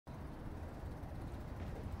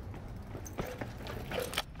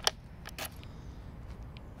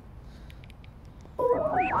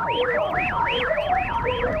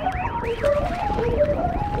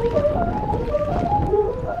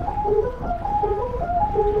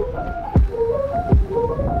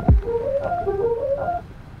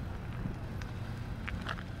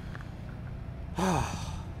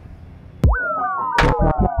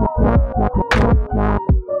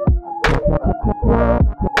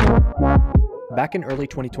Back in early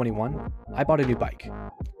 2021, I bought a new bike.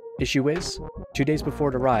 Issue is, 2 days before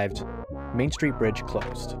it arrived, Main Street Bridge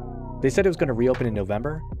closed. They said it was going to reopen in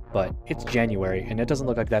November, but it's January and it doesn't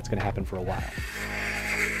look like that's going to happen for a while.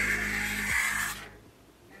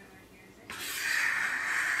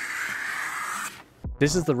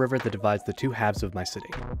 This is the river that divides the two halves of my city.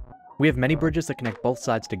 We have many bridges that connect both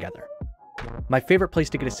sides together. My favorite place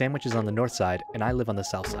to get a sandwich is on the north side, and I live on the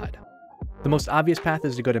south side. The most obvious path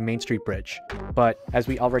is to go to Main Street Bridge, but as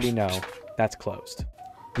we already know, that's closed.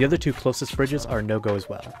 The other two closest bridges are no-go as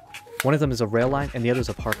well. One of them is a rail line and the other is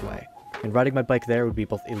a parkway, and riding my bike there would be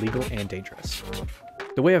both illegal and dangerous.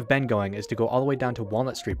 The way I've been going is to go all the way down to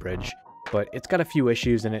Walnut Street Bridge, but it's got a few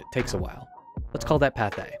issues and it takes a while. Let's call that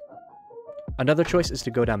Path A. Another choice is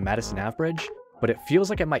to go down Madison Ave Bridge, but it feels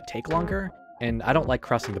like it might take longer, and I don't like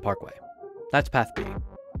crossing the parkway. That's Path B.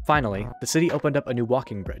 Finally, the city opened up a new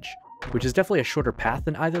walking bridge, which is definitely a shorter path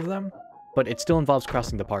than either of them, but it still involves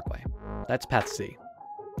crossing the parkway. That's Path C.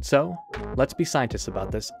 So, let's be scientists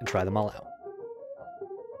about this and try them all out.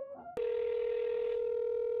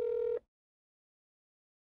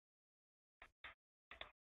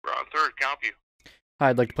 Ron 3rd, can I help you? Hi,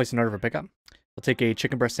 I'd like to place an order for pickup. I'll take a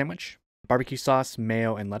chicken breast sandwich, barbecue sauce,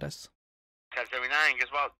 mayo, and lettuce. 1079, guess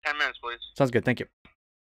about 10 minutes, please. Sounds good, thank you.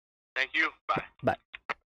 Thank you, bye. Bye.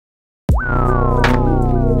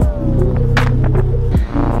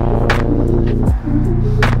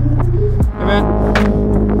 Hey, man.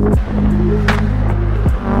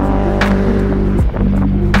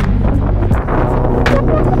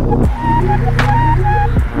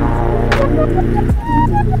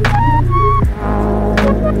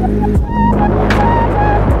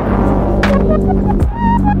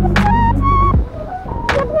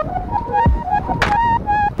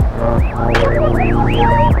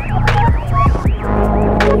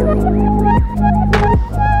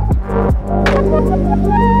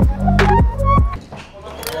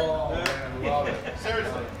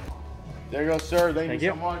 There you go, sir. Thank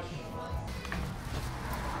you so much.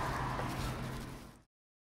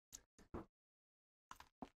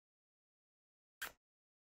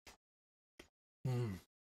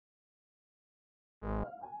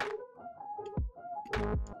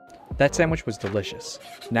 That sandwich was delicious.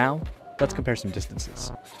 Now, let's compare some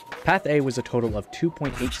distances. Path A was a total of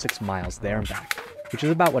 2.86 miles there and back, which is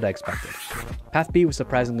about what I expected. Path B was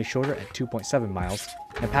surprisingly shorter at 2.7 miles,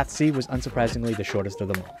 and Path C was unsurprisingly the shortest of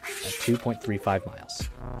them all, at 2.35 miles.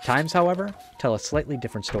 Times, however, tell a slightly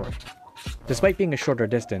different story. Despite being a shorter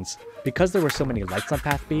distance, because there were so many lights on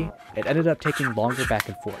Path B, it ended up taking longer back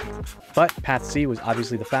and forth. But Path C was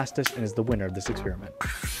obviously the fastest and is the winner of this experiment.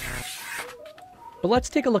 But let's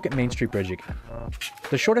take a look at Main Street Bridge again.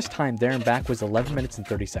 The shortest time there and back was 11 minutes and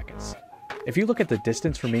 30 seconds. If you look at the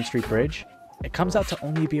distance for Main Street Bridge, it comes out to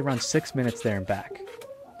only be around 6 minutes there and back.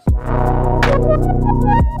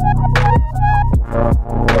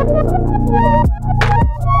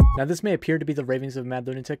 Now this may appear to be the ravings of a mad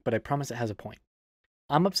lunatic, but I promise it has a point.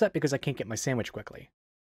 I'm upset because I can't get my sandwich quickly.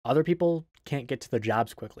 Other people can't get to their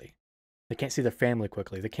jobs quickly. They can't see their family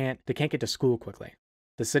quickly. They can't get to school quickly.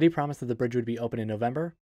 The city promised that the bridge would be open in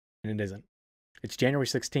November, and it isn't. It's January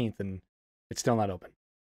 16th, and it's still not open.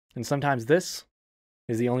 And sometimes this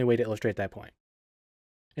is the only way to illustrate that point.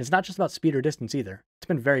 And it's not just about speed or distance either. It's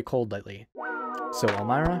been very cold lately. So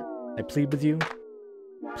Elmira, I plead with you,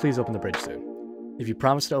 please open the bridge soon. If you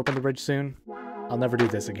promise to open the bridge soon, I'll never do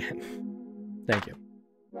this again. Thank you.